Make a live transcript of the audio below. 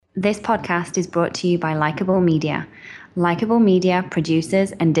This podcast is brought to you by Likeable Media. Likeable Media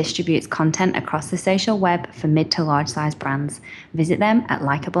produces and distributes content across the social web for mid to large size brands. Visit them at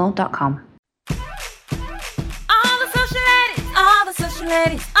likeable.com. All the social ladies, all the social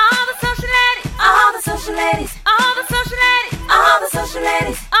ladies, all the social ladies, all the social ladies, all the social ladies, all the social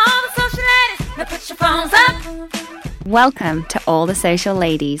ladies, all the social ladies. Now put your phones up. Welcome to All the Social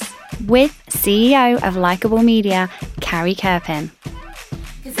Ladies with CEO of Likeable Media, Carrie Kerpin.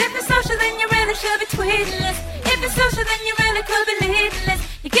 Cause if you're social, then you really should be tweeting this. If you're social, then you really could be leading this.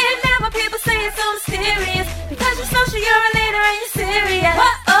 You get mad when people say it's so mysterious. Because you're social, you're a leader and you're serious.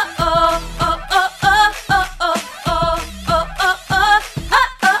 Oh, oh, oh, oh, oh, oh, oh, oh, oh,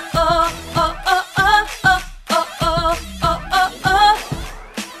 oh,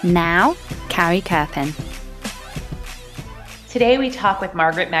 oh, Now, Carrie Kerpin. Today we talk with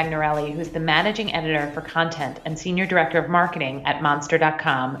Margaret Magnarelli, who's the managing editor for content and senior director of marketing at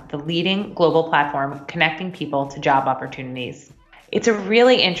Monster.com, the leading global platform connecting people to job opportunities. It's a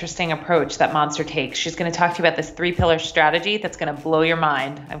really interesting approach that Monster takes. She's going to talk to you about this 3-pillar strategy that's going to blow your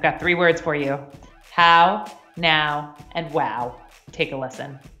mind. I've got 3 words for you: how, now, and wow. Take a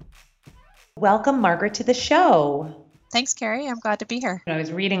listen. Welcome, Margaret, to the show. Thanks, Carrie. I'm glad to be here. I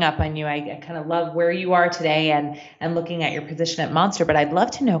was reading up on you. I kind of love where you are today and looking at your position at Monster, but I'd love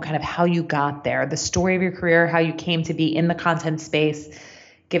to know kind of how you got there, the story of your career, how you came to be in the content space.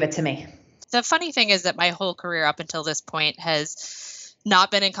 Give it to me. The funny thing is that my whole career up until this point has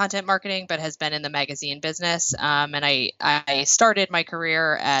not been in content marketing, but has been in the magazine business. And I started my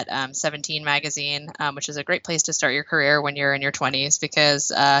career at 17 Magazine, which is a great place to start your career when you're in your 20s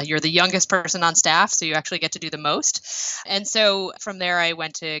because you're the youngest person on staff, so you actually get to do the most. And so from there, I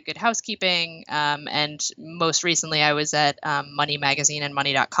went to Good Housekeeping, and most recently I was at Money Magazine and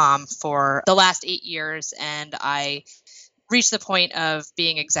Money.com for the last 8 years, and I reached the point of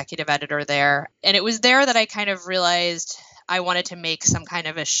being executive editor there. And it was there that I kind of realized I wanted to make some kind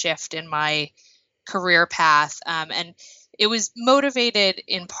of a shift in my career path. And it was motivated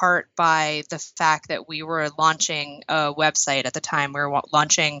in part by the fact that we were launching a website at the time. We were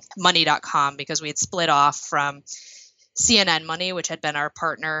launching Money.com because we had split off from CNN Money, which had been our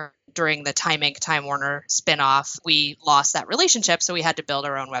partner during the Time Inc. Time Warner spinoff. We lost that relationship, so we had to build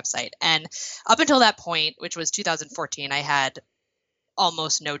our own website. And up until that point, which was 2014, I had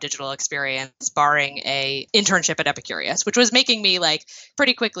almost no digital experience, barring a internship at Epicurious, which was making me like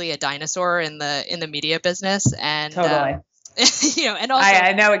pretty quickly a dinosaur in the media business. And totally. And also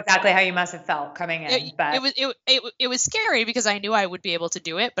I know exactly how you must have felt coming in. It was scary because I knew I would be able to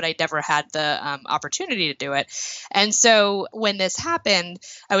do it, but I never had the opportunity to do it. And so when this happened,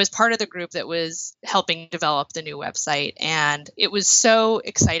 I was part of the group that was helping develop the new website, and it was so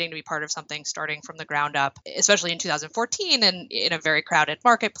exciting to be part of something starting from the ground up, especially in 2014 and in a very crowded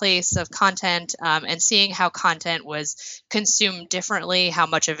marketplace of content, and seeing how content was consumed differently, how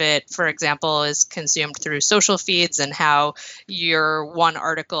much of it, for example, is consumed through social feeds, and how your one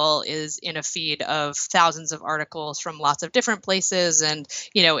article is in a feed of thousands of articles from lots of different places. And,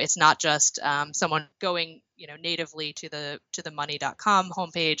 it's not just someone going, natively to the money.com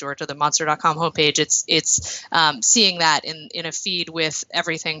homepage or to the monster.com homepage. It's seeing that in a feed with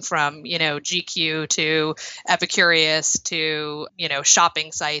everything from, GQ to Epicurious to,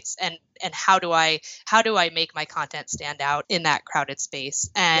 shopping sites, and how do I make my content stand out in that crowded space?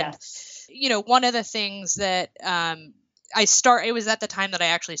 And, one of the things that, it was at the time that I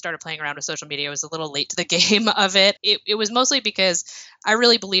actually started playing around with social media. I was a little late to the game of it. It was mostly because I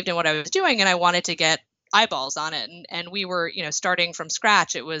really believed in what I was doing and I wanted to get eyeballs on it. And we were, starting from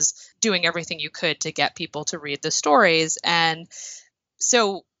scratch. It was doing everything you could to get people to read the stories. And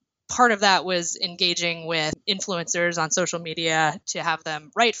so part of that was engaging with influencers on social media to have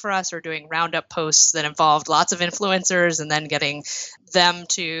them write for us, or doing roundup posts that involved lots of influencers and then getting them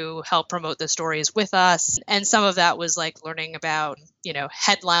to help promote the stories with us. And some of that was like learning about,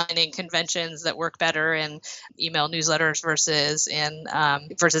 headlining conventions that work better in email newsletters versus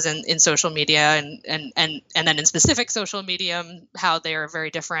in social media, and then in specific social medium, how they are very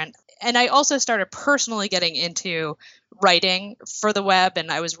different. And I also started personally getting into writing for the web,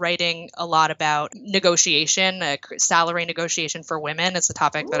 and I was writing a lot about negotiation, salary negotiation for women. It's a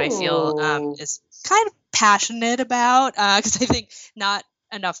topic that I feel is kind of passionate about because I think not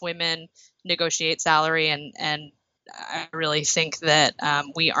enough women negotiate salary, and I really think that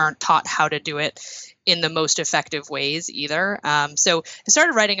we aren't taught how to do it in the most effective ways either. So I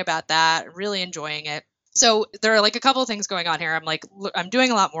started writing about that, really enjoying it. So there are like a couple of things going on here. I'm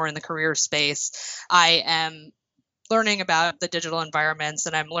doing a lot more in the career space. I am learning about the digital environments,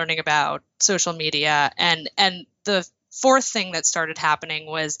 and I'm learning about social media, and the fourth thing that started happening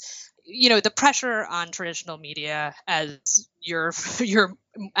was, the pressure on traditional media, as you're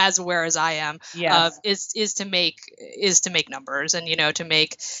as aware as I am, Yes. is to make numbers, and to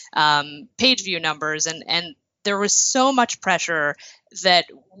make page view numbers, and there was so much pressure that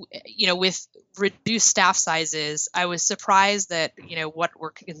with reduced staff sizes, I was surprised that what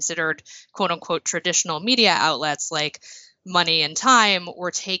were considered quote unquote traditional media outlets like Money and Time were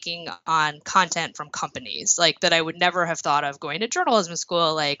taking on content from companies like that I would never have thought of going to journalism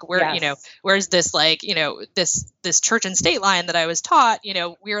school. Like where, Yes. where's this this church and state line that I was taught,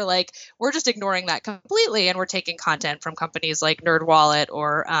 we're just ignoring that completely. And we're taking content from companies like NerdWallet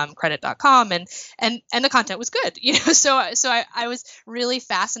or credit.com, and the content was good, so I was really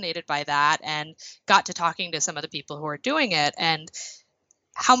fascinated by that and got to talking to some of the people who are doing it, and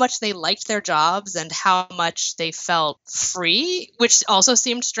how much they liked their jobs and how much they felt free, which also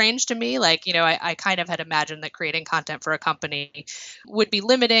seemed strange to me. Like, I kind of had imagined that creating content for a company would be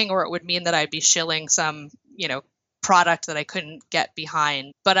limiting, or it would mean that I'd be shilling some, product that I couldn't get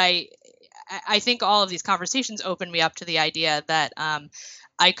behind. But I think all of these conversations opened me up to the idea that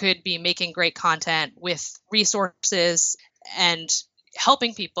I could be making great content with resources and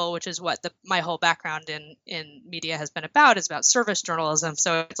helping people, which is what my whole background in media has been about, is about service journalism.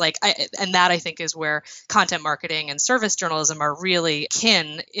 So it's like, I think is where content marketing and service journalism are really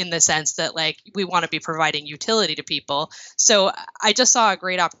kin, in the sense that like we want to be providing utility to people. So I just saw a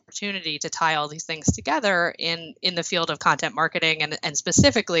great opportunity to tie all these things together in the field of content marketing, and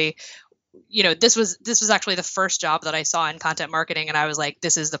specifically, this was actually the first job that I saw in content marketing. And I was like,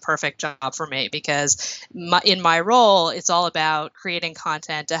 this is the perfect job for me, because in my role, it's all about creating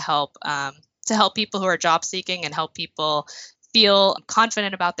content to help people who are job seeking and help people feel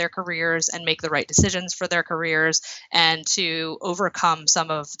confident about their careers and make the right decisions for their careers, and to overcome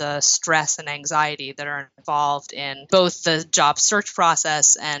some of the stress and anxiety that are involved in both the job search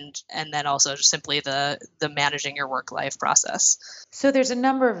process and then also just simply the managing your work-life process. So there's a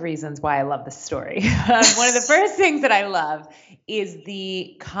number of reasons why I love this story. One of the first things that I love is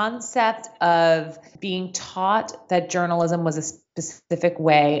the concept of being taught that journalism was a specific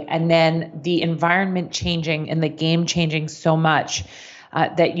way, and then the environment changing and the game changing so much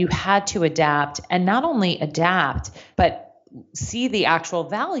that you had to adapt, and not only adapt, but see the actual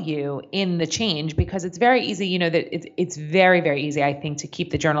value in the change, because it's very easy, that it's very, very easy, I think, to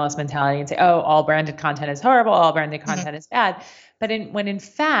keep the journalist mentality and say, oh, all branded content is horrible, all branded content is bad. But when in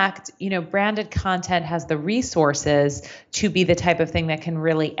fact, branded content has the resources to be the type of thing that can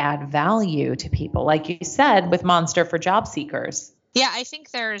really add value to people, like you said, with Monster for job seekers. Yeah, I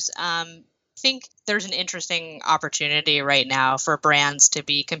think there's an interesting opportunity right now for brands to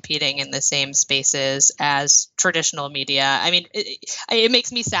be competing in the same spaces as traditional media. I mean, it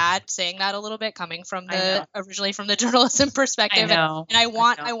makes me sad saying that a little bit, coming from originally from the journalism perspective. I know. And I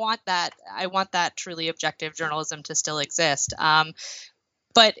want that truly objective journalism to still exist.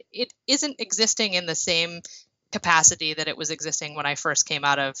 But it isn't existing in the same capacity that it was existing when I first came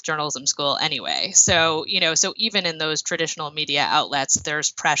out of journalism school anyway. So, so even in those traditional media outlets,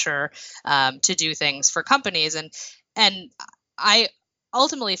 there's pressure to do things for companies. And I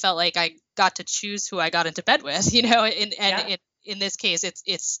ultimately felt like I got to choose who I got into bed with, in this case,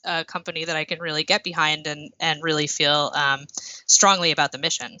 it's a company that I can really get behind and really feel strongly about the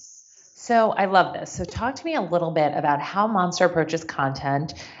mission. So I love this. So talk to me a little bit about how Monster approaches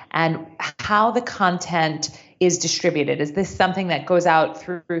content and how the content is distributed. Is this something that goes out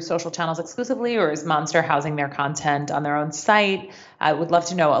through social channels exclusively, or is Monster housing their content on their own site? I would love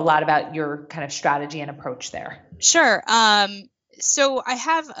to know a lot about your kind of strategy and approach there. Sure. So I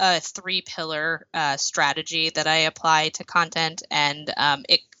have a 3-pillar strategy that I apply to content, and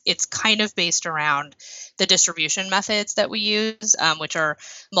it's kind of based around the distribution methods that we use, which are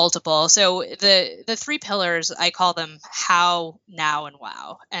multiple. So the 3 pillars, I call them how, now, and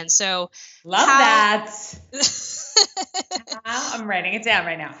wow. And so love that. How, I'm writing it down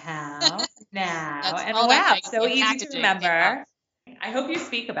right now. How, now, and wow. So easy to remember. I hope you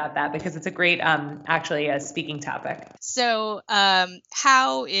speak about that, because it's a great, actually a speaking topic. So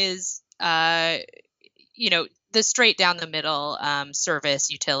how is, the straight down the middle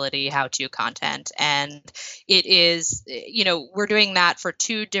service, utility, how-to content. And it is, we're doing that for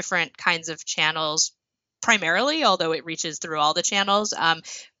 2 different kinds of channels primarily, although it reaches through all the channels.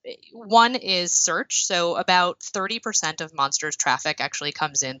 One is search. So about 30% of Monster's traffic actually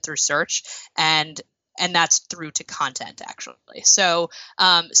comes in through search, and that's through to content, actually. So,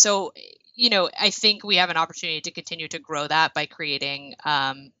 I think we have an opportunity to continue to grow that by creating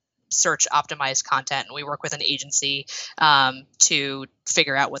search optimized content, and we work with an agency to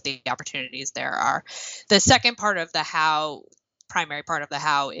figure out what the opportunities there are. The second part of the how, primary part of the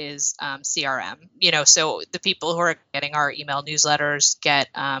how, is CRM. So the people who are getting our email newsletters get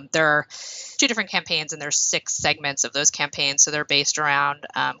there are 2 different campaigns, and there's 6 segments of those campaigns. So they're based around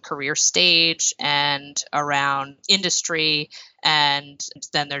career stage and around industry, and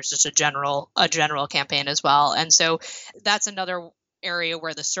then there's just a general campaign as well. And so that's another area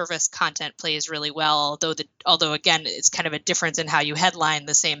where the service content plays really well, although again, it's kind of a difference in how you headline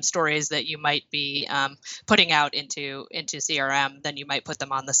the same stories that you might be putting out into CRM than you might put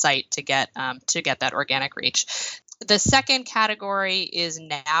them on the site to get that organic reach. The second category is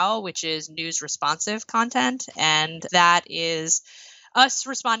now, which is news responsive content, and that is us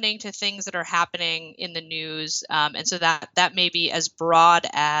responding to things that are happening in the news. And so that may be as broad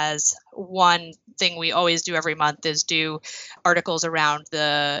as, one thing we always do every month is do articles around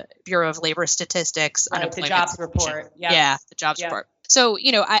the Bureau of Labor Statistics, the jobs report. Yeah, the jobs report. So,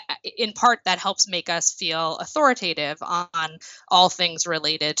 in part, that helps make us feel authoritative on all things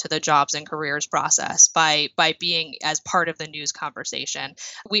related to the jobs and careers process by being as part of the news conversation.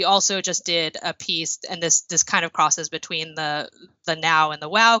 We also just did a piece, and this kind of crosses between the now and the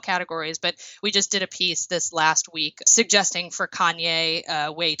wow categories, but we just did a piece this last week suggesting for Kanye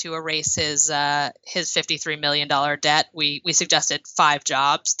a way to erase his $53 million debt. We suggested 5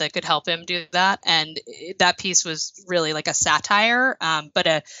 jobs that could help him do that, and that piece was really like a satire, but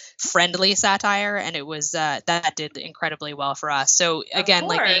a friendly satire, and it was that did incredibly well for us. So again,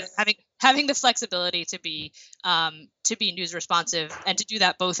 like having the flexibility to be news responsive and to do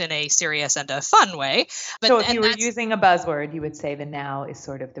that both in a serious and a fun way. But, so if you were using a buzzword, you would say the now is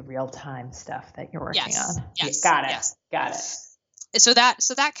sort of the real time stuff that you're working on. Yes. Got it. Yes. Got it. So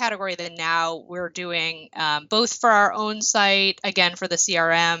that category, then now we're doing both for our own site, again for the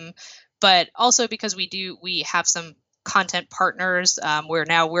CRM, but also because we have some content partners where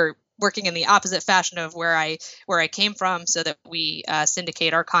now we're working in the opposite fashion of where I came from, so that we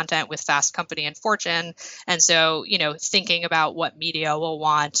syndicate our content with Fast Company and Fortune. And so, thinking about what media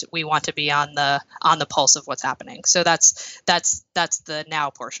we want to be on the pulse of what's happening. So that's the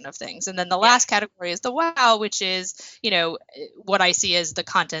now portion of things. And then the last category is the wow, which is, what I see as the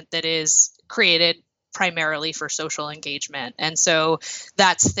content that is created primarily for social engagement. And so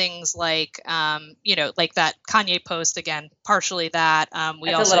that's things like, like that Kanye post, again, partially that. We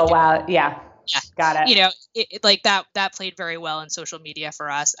that's also a little wow. Yeah. Got it. Like that played very well in social media for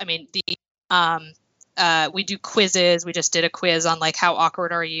us. I mean, we do quizzes. We just did a quiz on like, how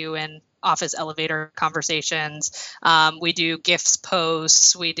awkward are you in office elevator conversations? We do GIFs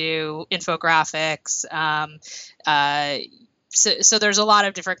posts. We do infographics. So there's a lot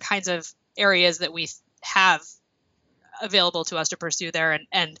of different kinds of areas that we have available to us to pursue there,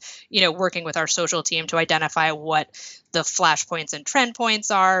 and working with our social team to identify what the flashpoints and trend points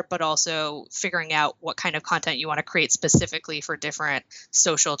are, but also figuring out what kind of content you want to create specifically for different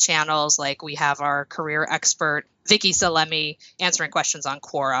social channels. Like we have our career expert Vicky Salemi answering questions on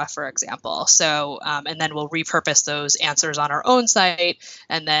Quora, for example. So and then we'll repurpose those answers on our own site,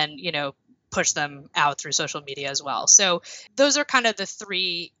 and then push them out through social media as well. So those are kind of the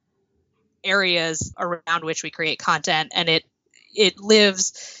 3 areas around which we create content, and it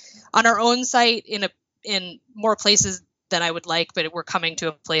lives on our own site in more places than I would like, but we're coming to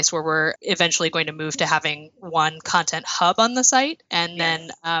a place where we're eventually going to move to having one content hub on the site, and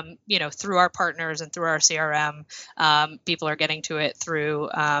then through our partners and through our CRM, people are getting to it through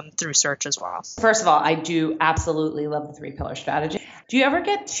search as well. First of all, I do absolutely love the 3-pillar strategy. Do you ever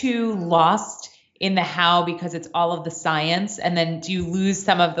get too lost in the how because it's all of the science, and then do you lose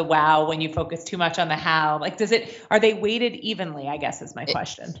some of the wow when you focus too much on the how? Like, are they weighted evenly, I guess is my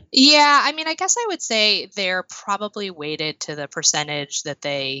question. Yeah, I mean, I guess I would say they're probably weighted to the percentage that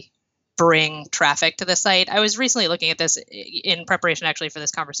they bring traffic to the site. I was recently looking at this in preparation actually for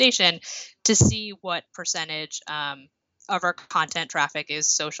this conversation to see what percentage of our content traffic is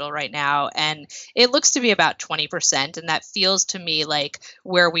social right now, and it looks to be about 20%, and that feels to me like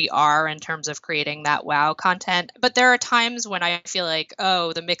where we are in terms of creating that wow content. But there are times when I feel like,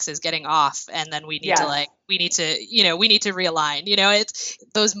 oh, the mix is getting off, and then we need to realign. It's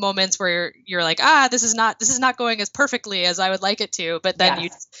those moments where you're like, this is not going as perfectly as I would like it to, but then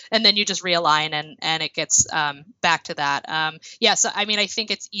you just realign, and it gets back to that. So I mean, I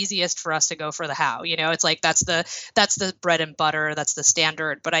think it's easiest for us to go for the how. It's like that's the bread and butter, that's the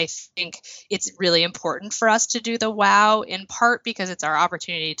standard. But I think it's really important for us to do the wow, in part because it's our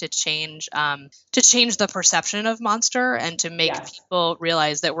opportunity to change the perception of Monster, and to make people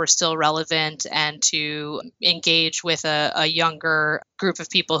realize that we're still relevant, and to engage with a younger group of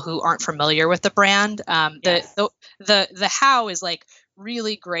people who aren't familiar with the brand. Yes. The how is like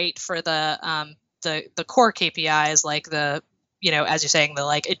really great for the core KPIs, like the, as you're saying,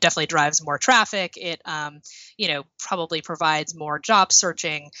 it definitely drives more traffic. It, probably provides more job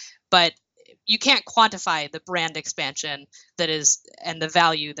searching, but you can't quantify the brand expansion and the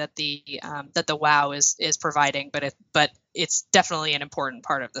value that the WOW is providing, but it's definitely an important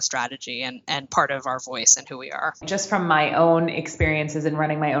part of the strategy and part of our voice and who we are. Just from my own experiences in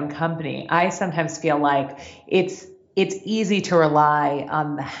running my own company, I sometimes feel like it's easy to rely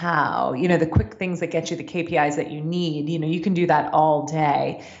on the how, the quick things that get you the KPIs that you need. You can do that all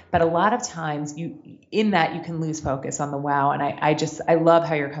day, but a lot of times you can lose focus on the wow. And I love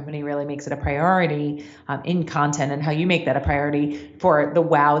how your company really makes it a priority in content, and how you make that a priority for the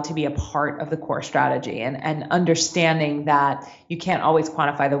wow to be a part of the core strategy, and understanding that you can't always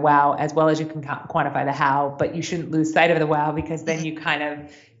quantify the wow as well as you can quantify the how, but you shouldn't lose sight of the wow, because then you kind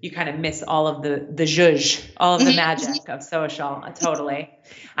of miss all of the zhuzh, all of the magic of social. Totally.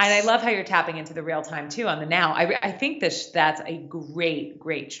 And I love how you're tapping into the real time too on the now. I think that's a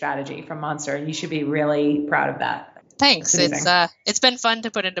great strategy from Monster. You should be really proud of that. Thanks. It's been fun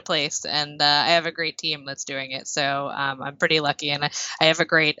to put into place, and I have a great team that's doing it. So I'm pretty lucky, and I have a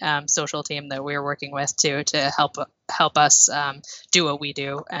great social team that we're working with too to help us do what we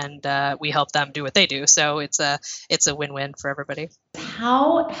do, and we help them do what they do. So it's a win-win for everybody.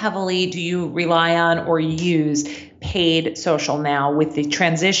 How heavily do you rely on or use paid social now with the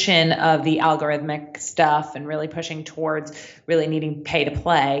transition of the algorithmic stuff and really pushing towards really needing pay to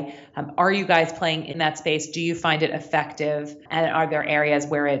play? Are you guys playing in that space? Do you find it effective? And are there areas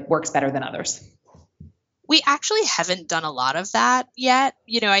where it works better than others? We actually haven't done a lot of that yet.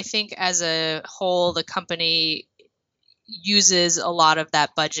 I think as a whole, the company uses a lot of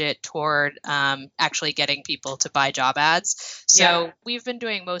that budget toward actually getting people to buy job ads. So we've been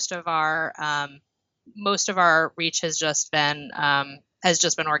doing most of our reach has just been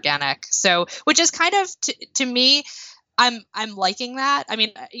organic. So, which is kind of to me, I'm liking that. I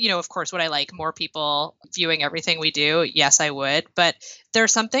mean, of course, would I like more people viewing everything we do? Yes, I would. But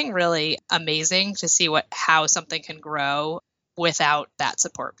there's something really amazing to see how something can grow without that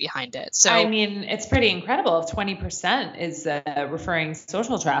support behind it. So I mean, it's pretty incredible. If 20% is referring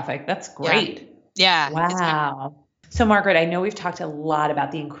social traffic, that's great. Yeah. Wow. So Margaret, I know we've talked a lot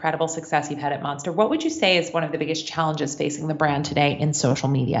about the incredible success you've had at Monster. What would you say is one of the biggest challenges facing the brand today in social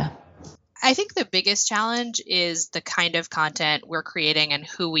media? I think the biggest challenge is the kind of content we're creating and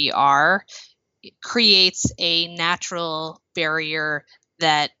who we are. It creates a natural barrier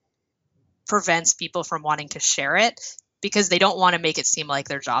that prevents people from wanting to share it, because they don't want to make it seem like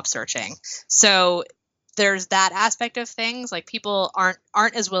they're job searching. So there's that aspect of things. Like, people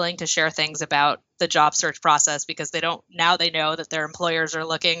aren't as willing to share things about the job search process because they know that their employers are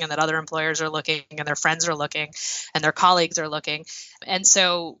looking, and that other employers are looking, and their friends are looking, and their colleagues are looking. And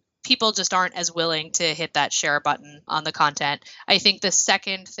so people just aren't as willing to hit that share button on the content. I think the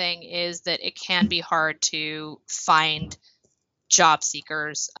second thing is that it can be hard to find job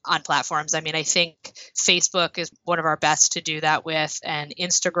seekers on platforms. I mean, I think Facebook is one of our best to do that with, and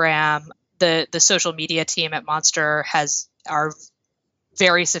Instagram. The social media team at Monster are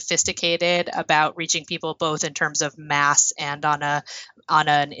very sophisticated about reaching people, both in terms of mass and on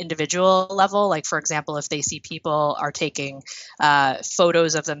an individual level. Like, for example, if they see people are taking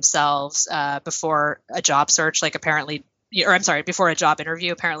photos of themselves before a job search, before a job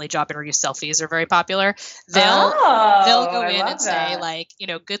interview. Apparently job interview selfies are very popular. They'll go in and say,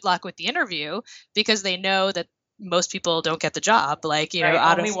 good luck with the interview, because they know that most people don't get the job.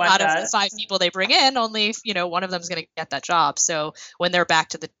 Out of the 5 people they bring in, only, one of them is going to get that job. So when they're back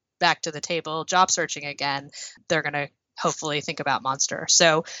to the table job searching again, they're going to hopefully think about Monster.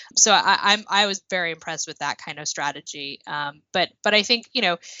 So I was very impressed with that kind of strategy. But I think,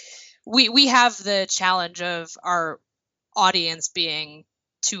 we have the challenge of our audience being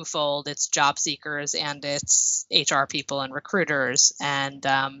twofold. It's job seekers and it's HR people and recruiters, and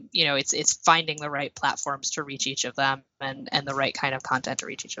it's finding the right platforms to reach each of them, and the right kind of content to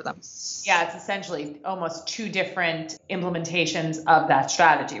reach each of them. Yeah, it's essentially almost 2 different implementations of that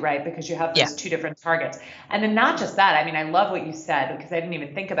strategy, right? Because you have those 2 different targets. And then not just that, I mean, I love what you said, because I didn't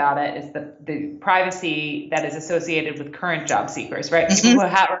even think about it, is the privacy that is associated with current job seekers, right? People who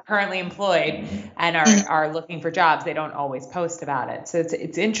are currently employed and are looking for jobs, they don't always post about it. So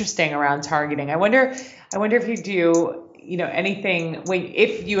it's interesting around targeting. I wonder if you do, anything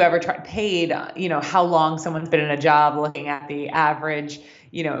if you ever paid, how long someone's been in a job, looking at the average,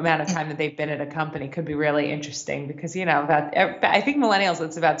 amount of time that they've been at a company could be really interesting because, I think millennials,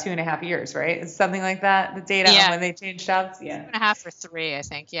 it's about 2.5 years, right? It's something like that. The data on when they change jobs. Yeah. 2.5 or 3, I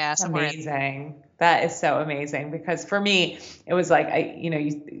think. Yeah. Amazing. That is so amazing because for me, it was like,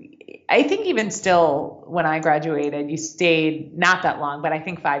 I think even still when I graduated, you stayed not that long, but I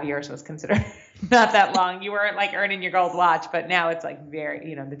think 5 years was considered not that long. You weren't like earning your gold watch, but now it's like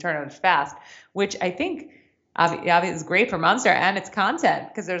very, the turnover is fast, which I think obviously is great for Monster and its content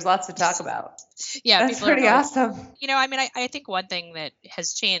because there's lots to talk about. Yeah. That's pretty awesome. I think one thing that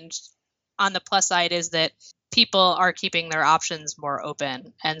has changed on the plus side is that people are keeping their options more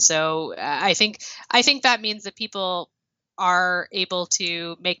open. And so I think that means that people are able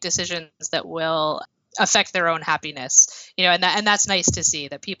to make decisions that will affect their own happiness, and that's nice to see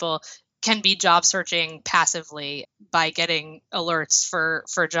that people can be job searching passively by getting alerts for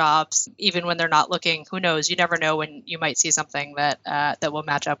jobs, even when they're not looking. Who knows? You never know when you might see something that will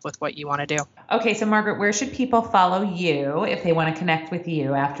match up with what you want to do. Okay, so Margaret, where should people follow you if they want to connect with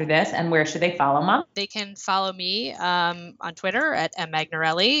you after this, and where should they follow Mom? They can follow me on Twitter at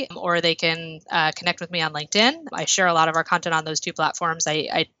 @MMagnarelli, or they can connect with me on LinkedIn. I share a lot of our content on those two platforms.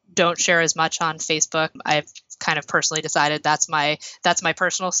 I don't share as much on Facebook. I've kind of personally decided that's my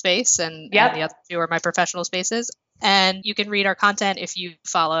personal space, and the other two are my professional spaces. And you can read our content if you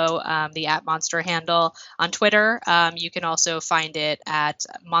follow the @Monster handle on Twitter. You can also find it at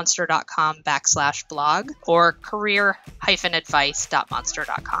monster.com/blog or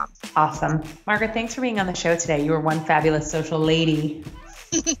career-advice.monster.com. Awesome. Margaret, thanks for being on the show today. You were one fabulous social lady.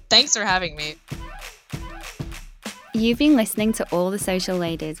 Thanks for having me. You've been listening to All the Social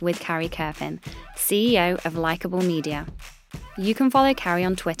Ladies with Carrie Kerpen, CEO of Likeable Media. You can follow Carrie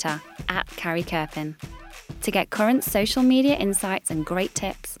on Twitter @Carrie Kerpen. To get current social media insights and great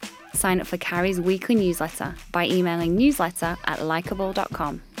tips, sign up for Carrie's weekly newsletter by emailing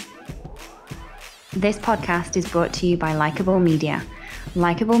newsletter@likeable.com. This podcast is brought to you by Likeable Media.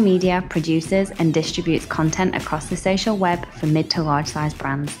 Likeable Media produces and distributes content across the social web for mid to large size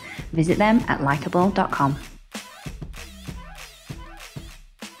brands. Visit them at likeable.com.